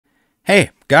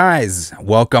Hey guys,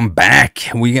 welcome back.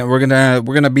 We're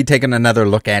gonna be taking another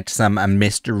look at some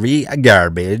mystery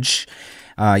garbage.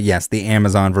 Yes, the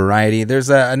Amazon variety. There's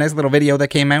a nice little video that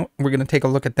came out. We're gonna take a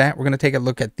look at that. We're gonna take a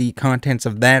look at the contents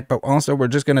of that, but also we're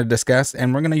just gonna discuss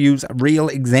and we're gonna use real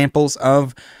examples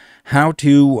of how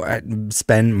to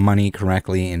spend money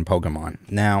correctly in Pokemon.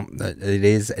 Now, it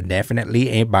is definitely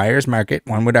a buyer's market,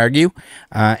 one would argue,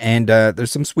 and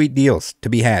there's some sweet deals to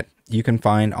be had. You can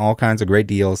find all kinds of great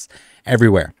deals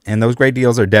everywhere, and those great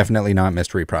deals are definitely not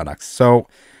mystery products. So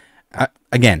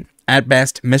again, at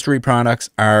best, mystery products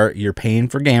are you're paying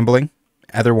for gambling.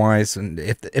 Otherwise,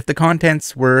 if the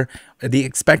contents were, the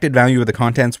expected value of the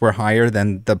contents were higher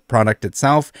than the product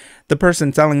itself, the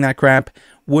person selling that crap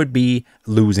would be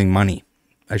losing money.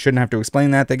 I shouldn't have to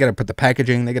explain that. They got to put the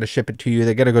packaging, they got to ship it to you,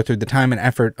 they got to go through the time and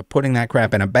effort of putting that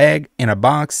crap in a bag, in a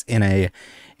box, in a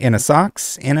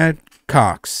socks, in a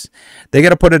Cox. They got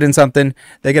to put it in something.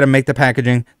 They got to make the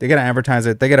packaging. They got to advertise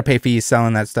it. They got to pay fees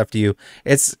selling that stuff to you.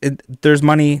 There's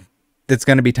money that's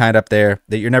going to be tied up there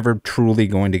that you're never truly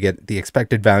going to get the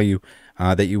expected value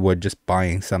that you would just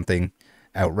buying something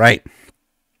outright.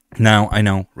 Now, I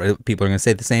know people are going to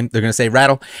say the same. They're going to say,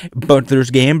 Rattle, but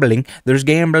there's gambling. There's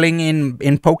gambling in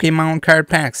Pokemon card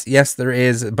packs. Yes, there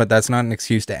is, but that's not an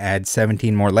excuse to add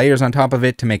 17 more layers on top of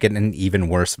it to make it an even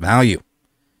worse value.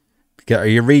 Are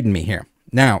you reading me here?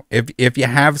 Now, if you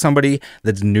have somebody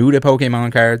that's new to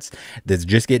Pokemon cards, that's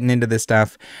just getting into this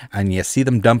stuff, and you see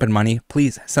them dumping money,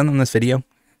 please send them this video.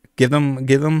 Give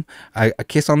them a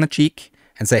kiss on the cheek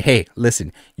and say, hey,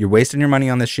 listen, you're wasting your money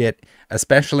on this shit,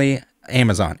 especially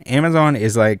Amazon. Amazon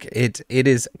is like, it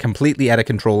is completely out of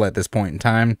control at this point in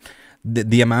time.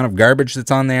 The amount of garbage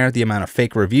that's on there, the amount of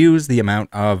fake reviews, the amount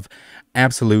of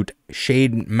absolute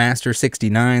shade master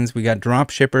 69s. We got drop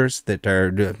shippers that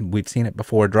are, we've seen it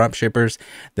before, drop shippers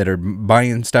that are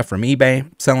buying stuff from eBay,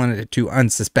 selling it to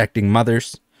unsuspecting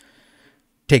mothers,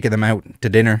 taking them out to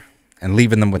dinner and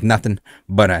leaving them with nothing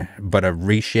but a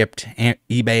reshipped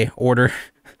eBay order,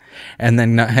 and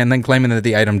then claiming that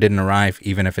the item didn't arrive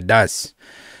even if it does.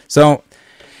 So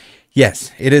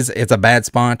yes, it's a bad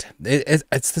spot.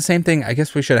 It's the same thing. I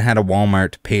guess we should have had a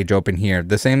Walmart page open here.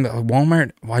 The same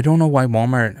Walmart. Well, I don't know why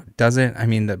Walmart does it. I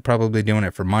mean, they're probably doing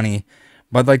it for money.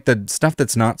 But like the stuff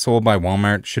that's not sold by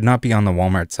Walmart should not be on the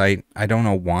Walmart site. I don't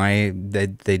know why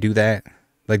they do that.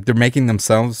 Like they're making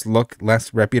themselves look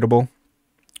less reputable.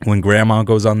 When grandma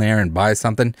goes on there and buys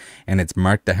something and it's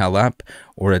marked the hell up,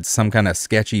 or it's some kind of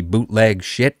sketchy bootleg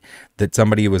shit that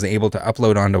somebody was able to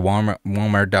upload onto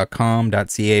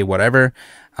Walmart.com.ca, whatever,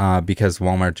 because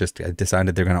Walmart just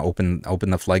decided they're going to open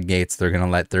the floodgates. They're going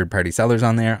to let third-party sellers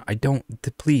on there.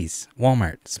 Please,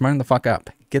 Walmart, smarten the fuck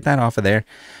up. Get that off of there.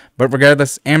 But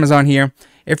regardless, Amazon here.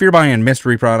 If you're buying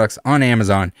mystery products on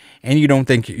Amazon and you don't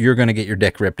think you're going to get your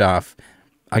dick ripped off,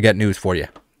 I got news for you.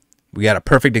 We got a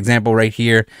perfect example right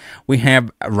here. We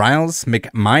have Riles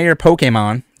McMeyer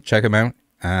Pokemon. Check him out.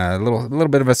 A little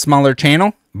bit of a smaller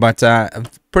channel, but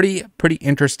pretty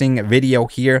interesting video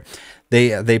here.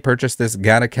 They purchased this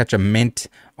Gotta Catch a Mint,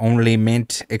 only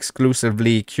mint,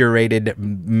 exclusively curated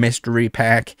mystery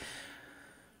pack.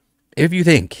 If you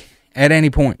think at any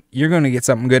point you're going to get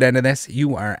something good out of this,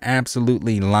 you are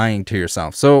absolutely lying to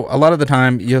yourself. So a lot of the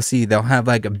time you'll see they'll have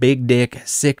like a big dick,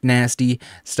 sick, nasty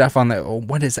stuff on the,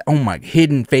 oh my,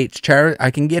 Hidden Fates Charizard. I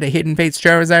can get a Hidden Fates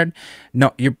Charizard.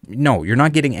 No, you're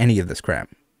not getting any of this crap.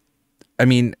 I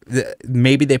mean,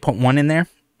 maybe they put one in there.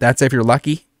 That's if you're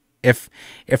lucky. If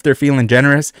they're feeling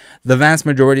generous. The vast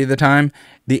majority of the time,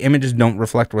 the images don't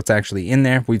reflect what's actually in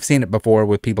there. We've seen it before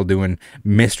with people doing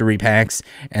mystery packs,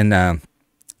 and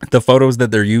the photos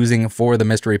that they're using for the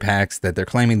mystery packs that they're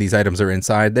claiming these items are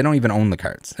inside, they don't even own the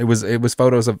cards. It was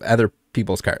photos of other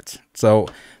people's cards. So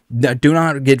do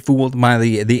not get fooled by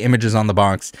the images on the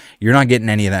box. You're not getting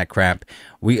any of that crap.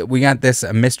 We got this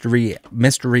mystery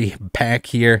pack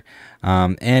here,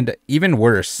 and even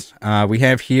worse, we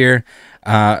have here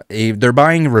they're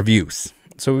buying reviews.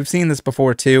 So we've seen this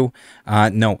before too.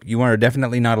 No, you are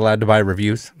definitely not allowed to buy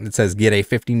reviews. It says get a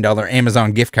 $15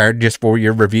 Amazon gift card just for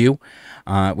your review.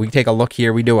 We take a look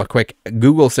here. We do a quick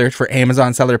Google search for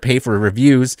Amazon seller pay for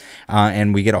reviews,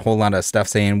 and we get a whole lot of stuff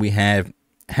saying we have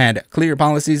had clear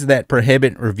policies that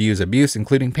prohibit reviews abuse,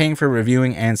 including paying for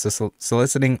reviewing and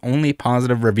soliciting only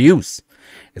positive reviews.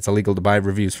 It's illegal to buy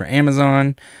reviews for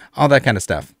Amazon, all that kind of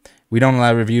stuff. We don't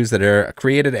allow reviews that are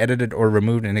created, edited, or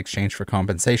removed in exchange for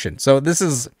compensation. So this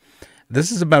is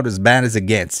about as bad as it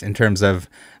gets in terms of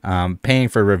paying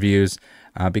for reviews,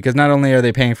 because not only are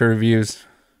they paying for reviews,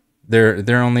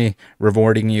 they're only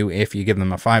rewarding you if you give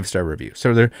them a 5-star review.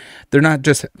 So they're not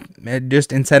just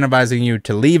incentivizing you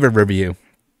to leave a review.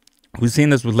 We've seen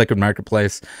this with Liquid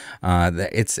Marketplace.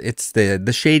 It's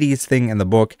the shadiest thing in the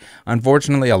book.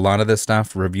 Unfortunately, a lot of this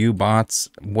stuff, review bots,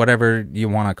 whatever you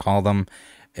want to call them,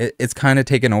 it's kind of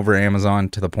taken over Amazon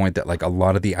to the point that like a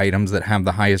lot of the items that have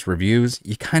the highest reviews,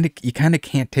 you kind of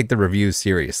can't take the reviews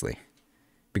seriously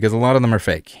because a lot of them are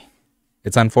fake.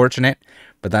 It's unfortunate,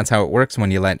 but that's how it works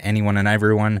when you let anyone and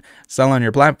everyone sell on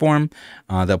your platform.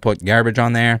 They'll put garbage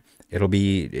on there. It'll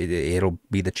be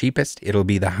the cheapest. It'll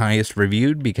be the highest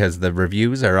reviewed because the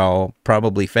reviews are all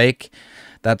probably fake,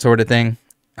 that sort of thing.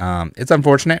 It's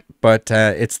unfortunate, but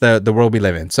it's the world we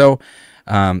live in. So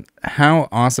how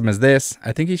awesome is this?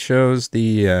 I think he shows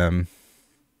the,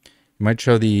 might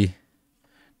show the,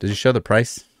 does he show the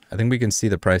price? I think we can see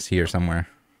the price here somewhere.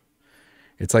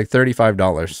 It's like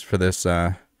 $35 for this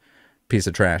piece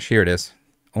of trash. Here it is.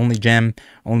 Only gem,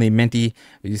 only minty.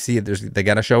 You see, they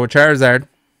got to show a Charizard.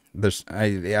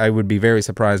 I would be very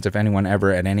surprised if anyone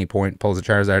ever at any point pulls a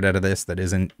Charizard out of this that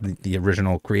isn't the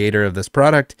original creator of this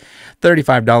product.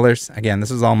 $35. Again, this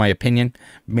is all my opinion.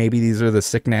 Maybe these are the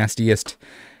sick nastiest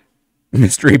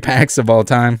mystery packs of all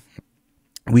time.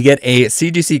 We get a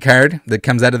CGC card that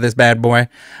comes out of this bad boy.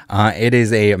 It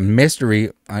is a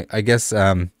mystery. I guess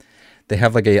they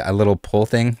have like a little pull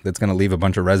thing that's going to leave a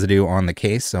bunch of residue on the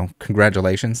case. So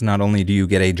congratulations. Not only do you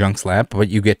get a junk slap, but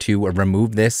you get to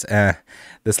remove this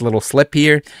this little slip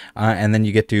here. And then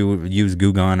you get to use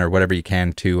Goo Gone or whatever you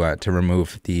can to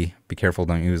remove the, be careful,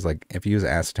 don't use like, if you use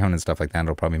acetone and stuff like that,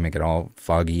 it'll probably make it all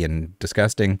foggy and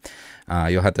disgusting.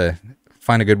 You'll have to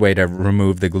find a good way to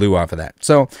remove the glue off of that.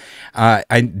 So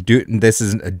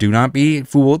do not be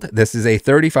fooled. This is a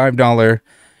 $35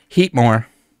 Heatmore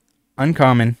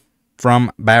uncommon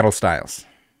from Battle Styles.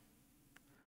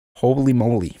 Holy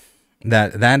moly.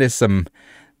 That is some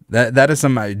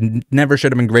never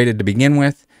should have been graded to begin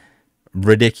with.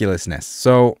 Ridiculousness.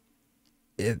 So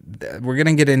we're going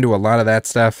to get into a lot of that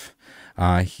stuff.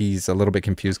 He's a little bit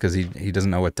confused because he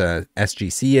doesn't know what the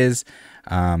SGC is.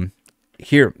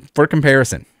 Here, for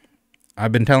comparison,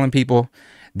 I've been telling people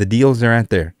the deals are out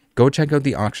there. Go check out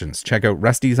the auctions. Check out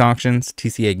Rusty's auctions,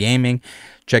 TCA Gaming.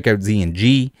 Check out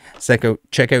Z&G. Check out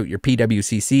your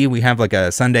PWCC. We have like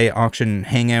a Sunday auction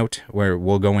hangout where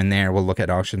we'll go in there. We'll look at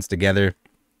auctions together.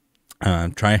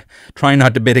 Try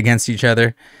not to bid against each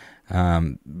other.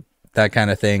 That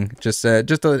kind of thing. Just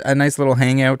a nice little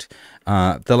hangout.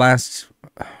 The last,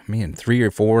 3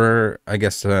 or 4, I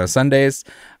guess, Sundays,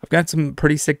 I've got some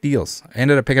pretty sick deals. I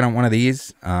ended up picking up one of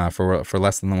these for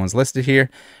less than the ones listed here.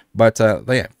 But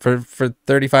yeah, for $35,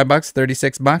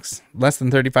 $36, less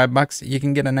than $35, you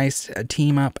can get a nice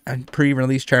team up and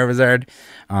pre-release Charizard.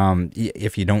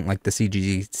 If you don't like the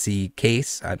CGC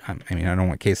case, I don't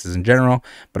want cases in general,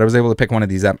 but I was able to pick one of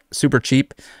these up super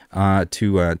cheap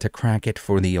to crack it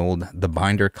for the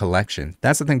binder collection.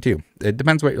 That's the thing too. It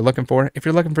depends what you're looking for. If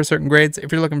you're looking for certain grades,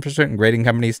 if you're looking for certain grading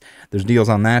companies, there's deals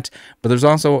on that. But there's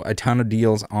also a ton of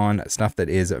deals on stuff that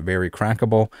is very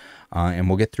crackable. And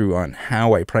we'll get through on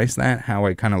how I price that, how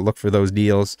I kind of look for those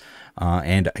deals,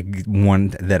 and one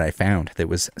that I found that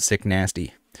was sick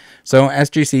nasty. So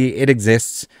SGC, it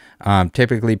exists.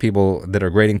 Typically people that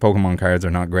are grading Pokemon cards are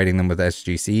not grading them with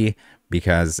SGC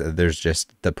because there's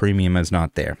just, the premium is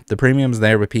not there. The premium's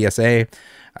there with PSA,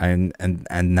 and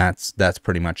that's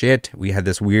pretty much it. We had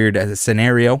this weird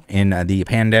scenario in the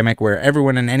pandemic where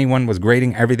everyone and anyone was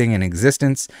grading everything in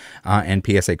existence, and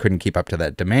PSA couldn't keep up to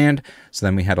that demand. So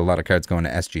then we had a lot of cards going to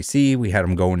SGC. We had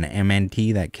them going to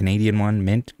MNT, that Canadian one,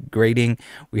 Mint grading.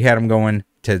 We had them going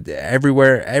to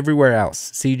everywhere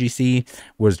else. CGC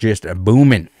was just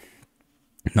booming.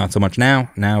 Not so much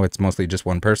now. Now it's mostly just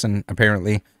one person,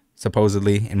 apparently,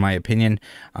 supposedly, in my opinion,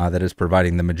 that is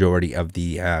providing the majority of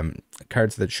the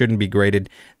cards that shouldn't be graded,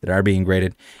 that are being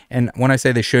graded. And when I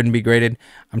say they shouldn't be graded,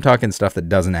 I'm talking stuff that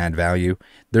doesn't add value.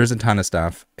 There's a ton of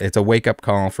stuff. It's a wake-up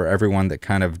call for everyone that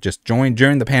kind of just joined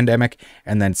during the pandemic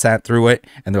and then sat through it,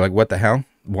 and they're like, what the hell?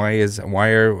 Why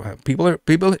are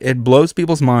people, it blows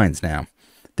people's minds now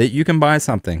that you can buy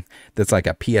something that's like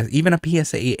even a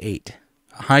PSA 8,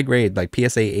 high grade, like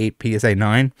PSA 8, PSA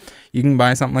 9, you can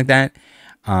buy something like that.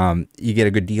 You get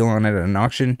a good deal on it at an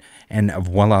auction, and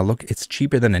voila, look, it's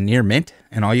cheaper than a near mint,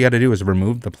 and all you got to do is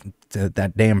remove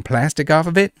that damn plastic off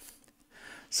of it.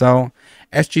 So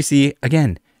SGC,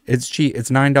 again, it's cheap.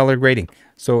 It's $9 grading.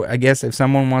 So I guess if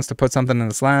someone wants to put something in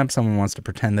a slab, someone wants to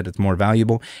pretend that it's more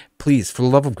valuable, please, for the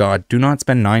love of God, do not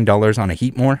spend $9 on a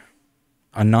Heatmore,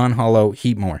 a non-hollow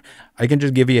Heatmore. I can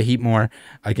just give you a Heatmore.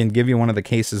 I can give you one of the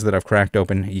cases that I've cracked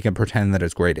open. You can pretend that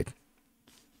it's graded.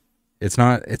 It's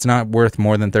not worth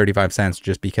more than 35 cents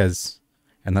just because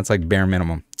And that's like bare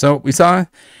minimum. So we saw,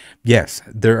 yes,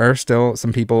 there are still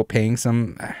some people paying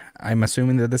some. I'm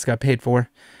assuming that this got paid for.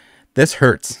 This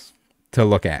hurts to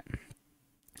look at.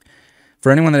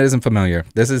 For anyone that isn't familiar,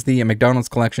 this is the McDonald's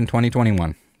Collection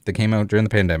 2021 that came out during the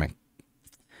pandemic.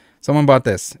 Someone bought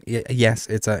this. Yes,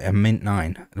 it's a Mint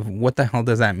 9. What the hell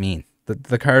does that mean?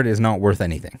 The card is not worth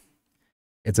anything.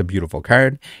 It's a beautiful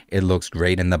card. It looks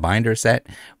great in the binder set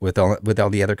with all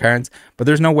the other cards. But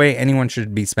there's no way anyone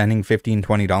should be spending $15,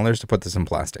 $20 to put this in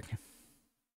plastic.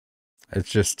 It's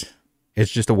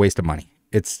just a waste of money.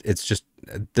 It's just,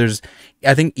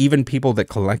 I think even people that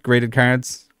collect graded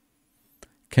cards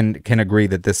can agree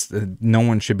that this, no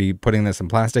one should be putting this in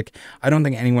plastic. I don't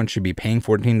think anyone should be paying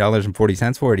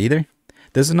 $14.40 for it either.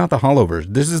 This is not the hollow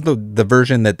version. This is the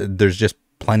version that there's just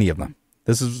plenty of them.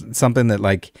 This is something that,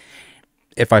 like,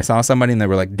 if I saw somebody and they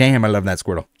were like, damn, I love that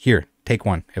Squirtle, here, take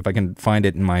one. If I can find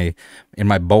it in my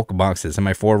bulk boxes, in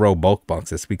my 4-row bulk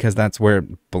boxes, because that's where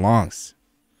it belongs.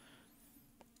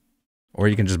 Or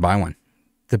you can just buy one.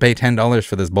 To pay $10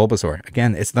 for this Bulbasaur.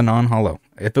 Again, it's the non-hollow.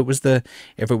 If it was the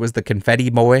confetti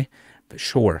boy,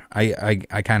 sure, I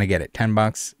kind of get it.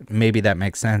 $10, maybe that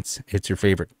makes sense. It's your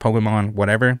favorite Pokemon,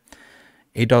 whatever.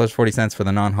 $8.40 for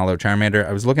the non-hollow Charmander.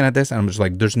 I was looking at this and I'm just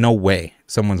like, there's no way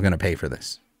someone's gonna pay for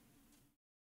this.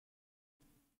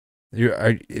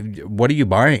 What are you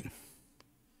buying?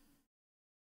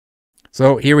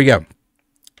 So here we go.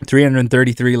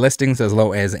 333 listings, as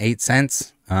low as 8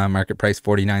 cents. Market price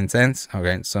 49 cents.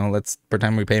 Okay, so let's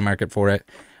pretend we pay market for it.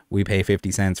 We pay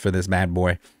 50 cents for this bad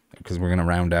boy because we're gonna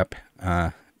round up.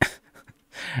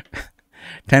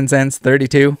 10 cents,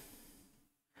 32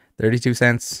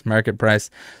 cents market price.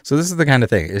 So this is the kind of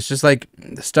thing. It's just like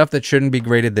stuff that shouldn't be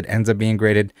graded that ends up being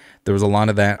graded. There was a lot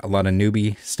of that, a lot of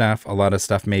newbie stuff, a lot of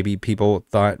stuff maybe people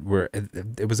thought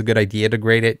it was a good idea to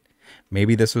grade it.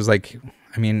 Maybe this was like,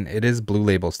 I mean, it is Blue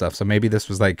Label stuff, so maybe this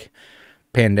was like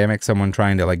pandemic, someone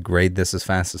trying to like grade this as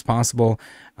fast as possible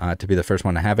to be the first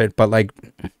one to have it. But like,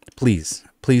 please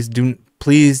do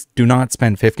not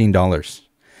spend $15.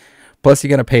 Plus you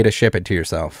got to pay to ship it to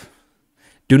yourself.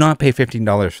 Do not pay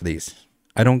 $15 for these.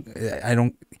 I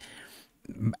don't,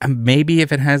 maybe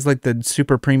if it has like the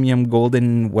super premium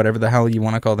golden, whatever the hell you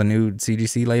want to call the new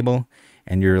CGC label,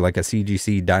 and you're like a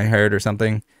CGC diehard or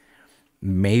something,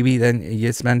 maybe then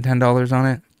you spend $10 on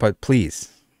it. But please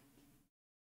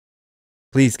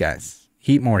guys,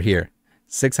 heat more here.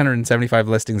 675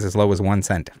 listings, as low as 1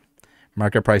 cent.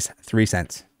 Market price 3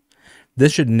 cents.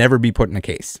 This should never be put in a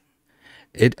case.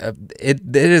 It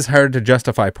is hard to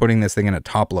justify putting this thing in a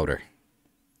top loader.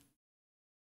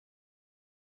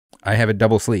 I have it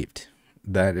double sleeved.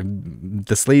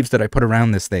 The sleeves that I put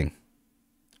around this thing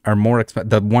are more expensive.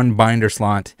 The one binder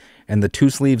slot and the 2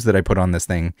 sleeves that I put on this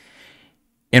thing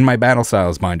in my Battle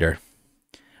Styles binder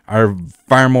are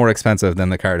far more expensive than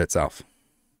the card itself.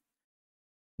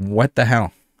 What the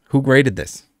hell? Who graded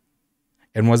this?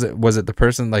 And was it the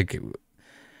person, like,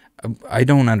 I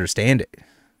don't understand it.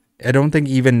 I don't think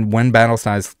even when Battle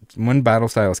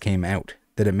Styles came out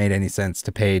that it made any sense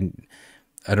to pay.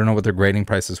 I don't know what their grading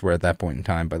prices were at that point in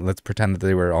time, but let's pretend that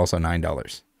they were also $9.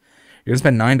 You're gonna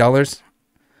spend $9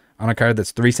 on a card that's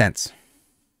 3 cents.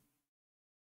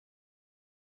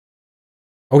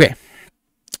 Okay.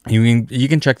 You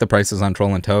can check the prices on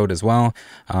Troll and Toad as well.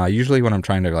 Usually when I'm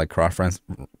trying to like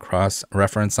cross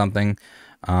reference something,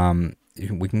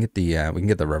 we can get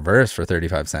the reverse for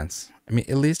 35 cents. I mean,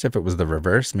 at least if it was the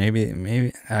reverse,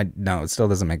 maybe no, it still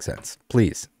doesn't make sense.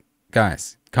 Please,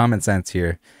 guys, common sense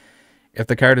here. If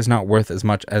the card is not worth as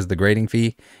much as the grading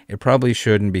fee, it probably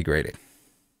shouldn't be graded.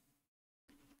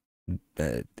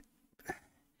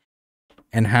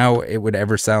 And how it would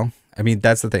ever sell, I mean,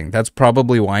 that's the thing. That's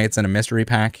probably why it's in a mystery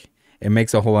pack. It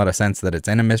makes a whole lot of sense that it's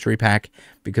in a mystery pack,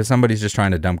 because somebody's just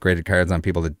trying to dump graded cards on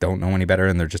people that don't know any better,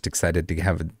 and they're just excited to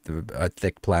have a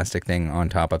thick plastic thing on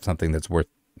top of something that's worth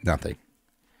nothing.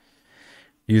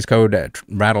 Use code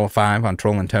RATTLE5 on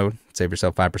Troll and Toad. Save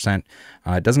yourself 5%.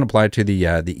 It doesn't apply to the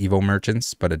Evo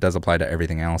merchants, but it does apply to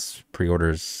everything else.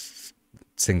 Pre-orders,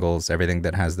 singles, everything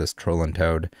that has this Troll and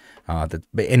Toad.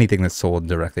 Anything that's sold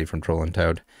directly from Troll and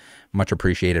Toad. Much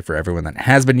appreciated for everyone that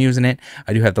has been using it.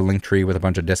 I do have the link tree with a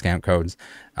bunch of discount codes.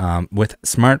 With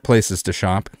smart places to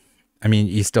shop, I mean,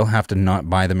 you still have to not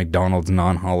buy the McDonald's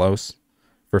non-hollows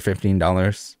for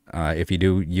 $15. If you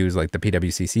do use like the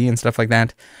PWCC and stuff like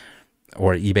that,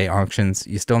 or eBay auctions,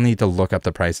 you still need to look up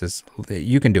the prices.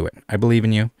 You can do it. I believe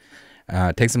in you.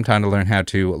 Take some time to learn how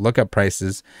to look up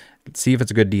prices, see if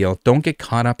it's a good deal. Don't get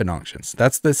caught up in auctions.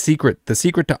 That's the secret. The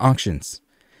secret to auctions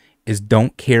is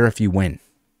don't care if you win.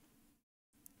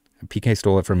 PK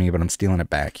stole it from me, but I'm stealing it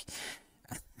back.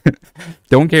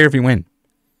 Don't care if you win.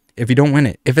 if you don't win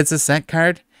it. If it's a set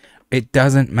card, it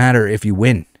doesn't matter if you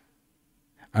win.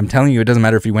 I'm telling you, it doesn't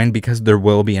matter if you win because there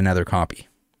will be another copy.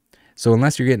 So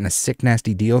unless you're getting a sick,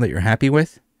 nasty deal that you're happy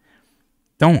with,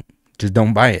 just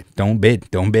don't buy it. Don't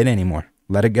bid anymore.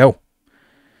 Let it go.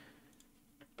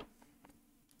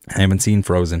 I haven't seen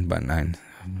Frozen, but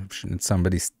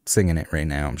somebody's singing it right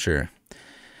now, I'm sure.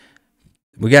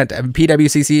 We got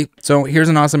PWCC. So here's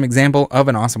an awesome example of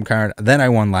an awesome card that I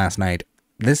won last night.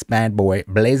 This bad boy,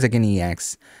 Blaziken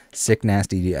EX, sick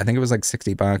nasty. I think it was like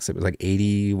 $60. It was like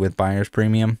 $80 with buyer's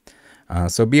premium.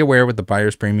 So be aware with the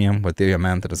buyer's premium, with the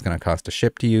amount that it's going to cost to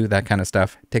ship to you, that kind of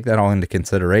stuff. Take that all into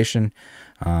consideration.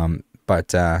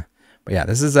 But yeah,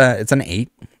 this is it's an 8,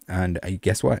 and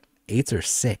guess what? 8s are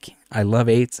sick. I love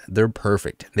 8s. They're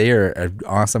perfect. They are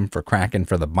awesome for cracking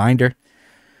for the binder,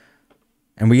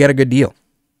 and we got a good deal.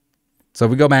 So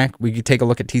if we go back, we could take a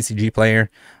look at TCG Player.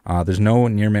 There's no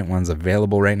near mint ones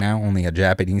available right now, only a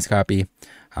Japanese copy.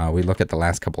 We look at the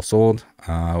last couple sold.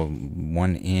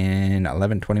 One in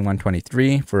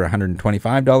 11/21/23 for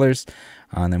 $125.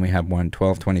 And then we have one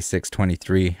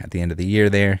 12/26/23 at the end of the year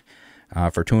there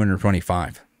for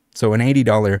 $225. So an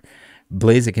 $80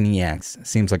 Blaziken EX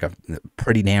seems like a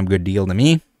pretty damn good deal to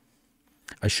me.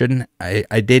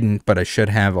 I didn't, but I should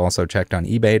have also checked on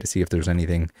eBay to see if there's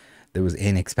anything that was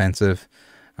inexpensive.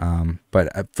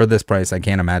 But for this price, I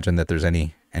can't imagine that there's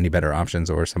any better options,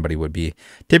 or somebody would be.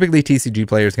 Typically, TCG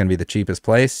Player is going to be the cheapest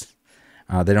place.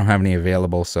 They don't have any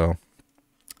available, so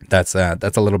that's a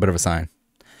little bit of a sign.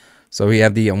 So we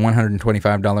have the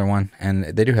 $125 one, and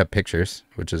they do have pictures,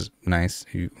 which is nice.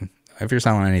 If you're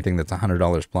selling anything that's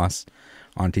 $100 plus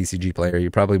on TCG Player, you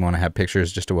probably want to have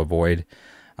pictures just to avoid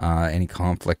any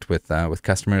conflict with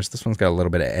customers. This one's got a little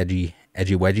bit of edgy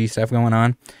wedgy stuff going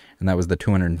on, and that was the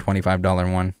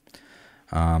 $225 one.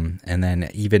 And then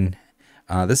even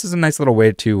this is a nice little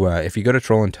way to if you go to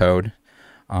Troll and Toad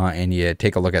and you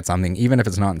take a look at something, even if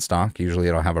it's not in stock, usually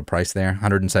it'll have a price there,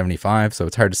 $175. So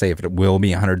it's hard to say if it will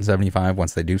be $175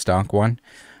 once they do stock one,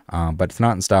 but it's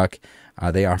not in stock.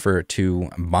 They offer to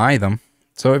buy them.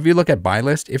 So if you look at buy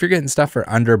list, if you're getting stuff for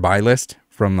under buy list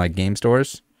from like game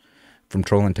stores, from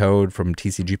Troll and Toad, from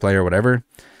TCG Player, whatever,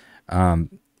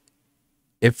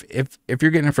 if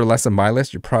you're getting it for less than buy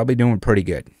list, you're probably doing pretty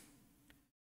good.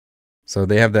 So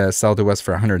they have the sell to us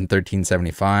for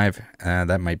 $113.75.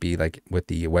 That might be like with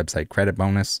the website credit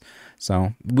bonus.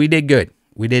 So we did good.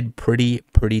 We did pretty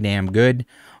damn good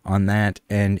on that.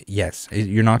 And yes,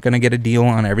 you're not going to get a deal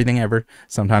on everything ever.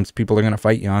 Sometimes people are going to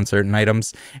fight you on certain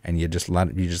items, and you just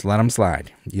let them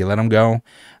slide. You let them go.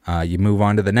 You move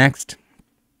on to the next.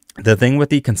 The thing with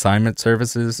the consignment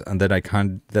services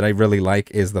that I really like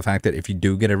is the fact that if you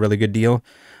do get a really good deal,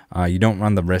 you don't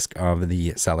run the risk of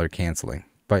the seller canceling.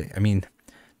 But I mean,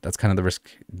 that's kind of the risk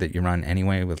that you run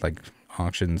anyway with like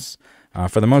auctions.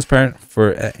 For the most part,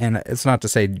 and it's not to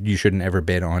say you shouldn't ever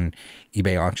bid on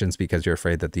eBay auctions because you're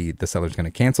afraid that the seller's going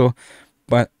to cancel,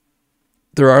 but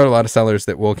there are a lot of sellers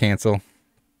that will cancel,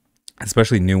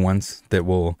 especially new ones that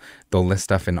they'll list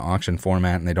stuff in auction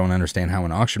format and they don't understand how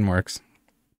an auction works,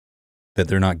 that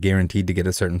they're not guaranteed to get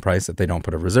a certain price if they don't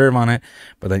put a reserve on it,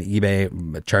 but then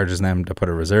eBay charges them to put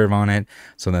a reserve on it,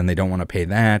 so then they don't want to pay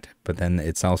that, but then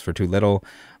it sells for too little.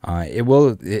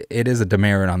 It is a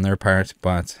demerit on their part,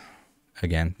 but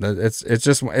again, it's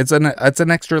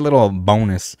an extra little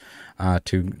bonus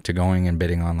to going and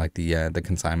bidding on like the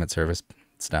consignment service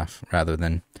stuff rather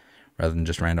than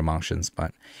just random auctions.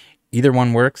 But either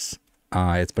one works.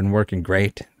 It's been working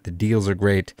great. The deals are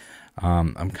great.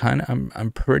 I'm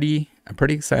pretty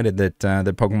excited that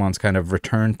Pokemon's kind of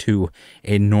returned to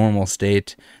a normal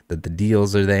state, that the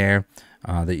deals are there,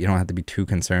 that you don't have to be too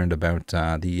concerned about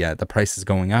the prices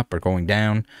going up or going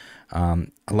down. A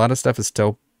lot of stuff is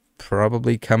still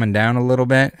probably coming down a little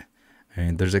bit. I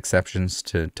mean, there's exceptions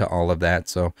to all of that.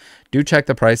 So do check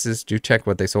the prices. Do check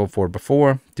what they sold for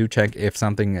before. Do check if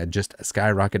something just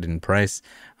skyrocketed in price.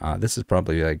 This is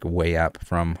probably like way up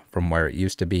from where it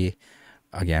used to be.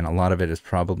 Again, a lot of it is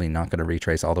probably not going to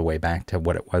retrace all the way back to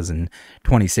what it was in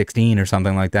 2016 or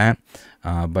something like that.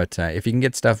 But if you can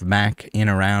get stuff back in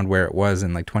around where it was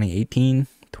in like 2018,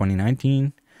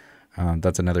 2019,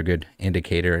 that's another good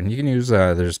indicator. And you can use,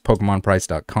 there's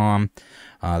PokemonPrice.com.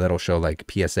 That'll show like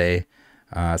PSA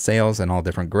sales and all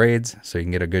different grades. So you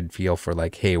can get a good feel for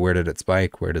like, hey, where did it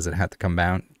spike? Where does it have to come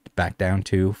back down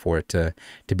to for it to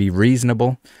be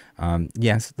reasonable?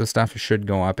 Yes, the stuff should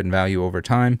go up in value over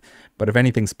time, but if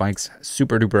anything spikes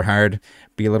super duper hard,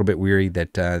 be a little bit weary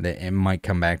that it might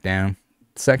come back down.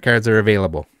 Set cards are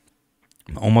available,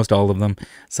 almost all of them.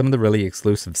 Some of the really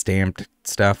exclusive stamped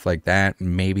stuff like that,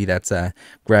 maybe that's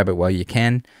grab it while you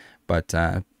can, but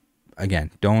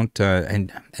again, don't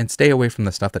and stay away from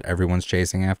the stuff that everyone's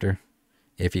chasing after,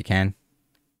 if you can,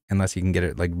 unless you can get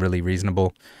it like really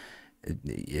reasonable.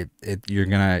 You're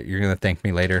gonna thank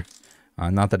me later.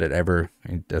 Not that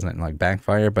it doesn't like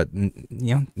backfire, but you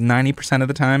know, 90% of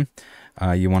the time,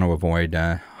 you want to avoid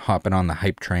hopping on the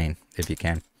hype train if you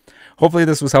can. Hopefully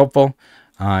this was helpful.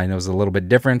 And it was a little bit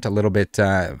different, a little bit,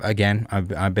 again,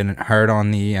 I've been hard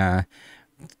on the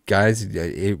guys.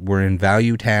 We're in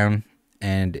value town,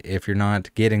 and if you're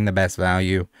not getting the best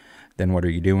value, then what are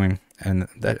you doing? And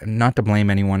that, not to blame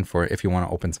anyone for, if you want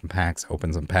to open some packs,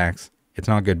 open some packs. It's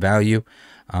not good value.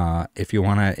 If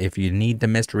you need the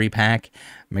mystery pack,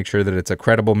 make sure that it's a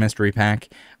credible mystery pack.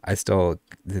 It's still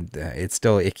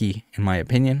icky in my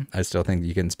opinion. I still think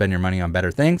you can spend your money on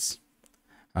better things.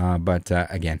 But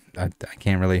again, I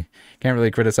can't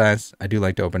really criticize. I do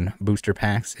like to open booster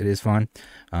packs. It is fun,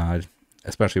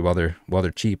 especially while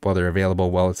they're cheap, while they're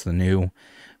available, while it's the new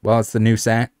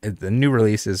set. The new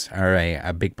releases are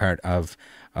a big part of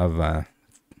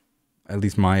at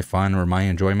least my fun or my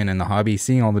enjoyment in the hobby.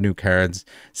 Seeing all the new cards,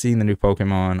 seeing the new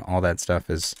Pokemon, all that stuff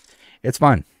it's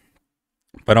fun.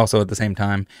 But also at the same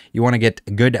time, you want to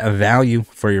get good value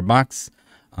for your bucks.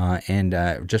 And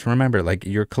just remember, like,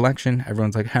 your collection,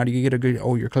 everyone's like, how do you get a good,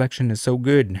 oh, your collection is so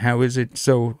good, how is it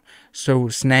so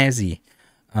snazzy?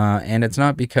 And it's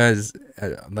not because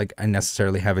like I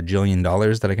necessarily have $1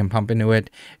 jillion that I can pump into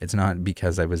it. It's not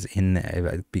because I was in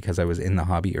the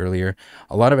hobby earlier.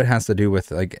 A lot of it has to do with,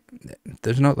 like,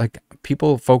 there's no, like,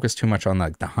 people focus too much on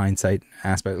like the hindsight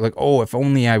aspect, like, oh, if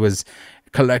only I was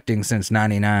collecting since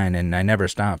 '99 and I never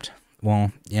stopped.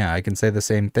 Well, yeah, I can say the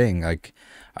same thing. Like,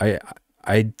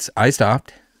 I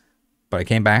stopped, but I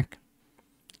came back,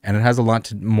 and it has a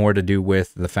lot more to do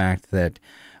with the fact that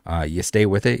you stay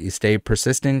with it, you stay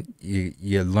persistent,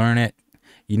 you learn it.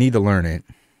 You need to learn it.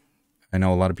 I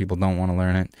know a lot of people don't want to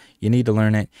learn it. You need to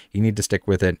learn it. You need to stick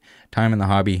with it. Time in the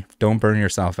hobby. Don't burn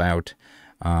yourself out.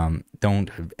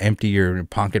 Don't empty your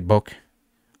pocketbook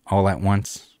all at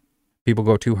once. People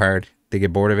go too hard. They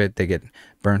get bored of it. They get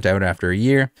burnt out after a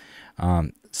year.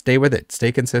 Stay with it.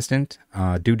 Stay consistent.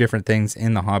 Do different things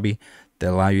in the hobby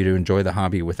that allow you to enjoy the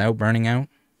hobby without burning out.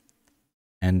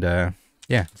 And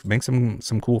yeah, make some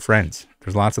cool friends.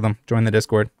 There's lots of them. Join the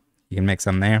Discord. You can make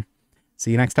some there. See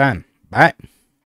you next time. Bye.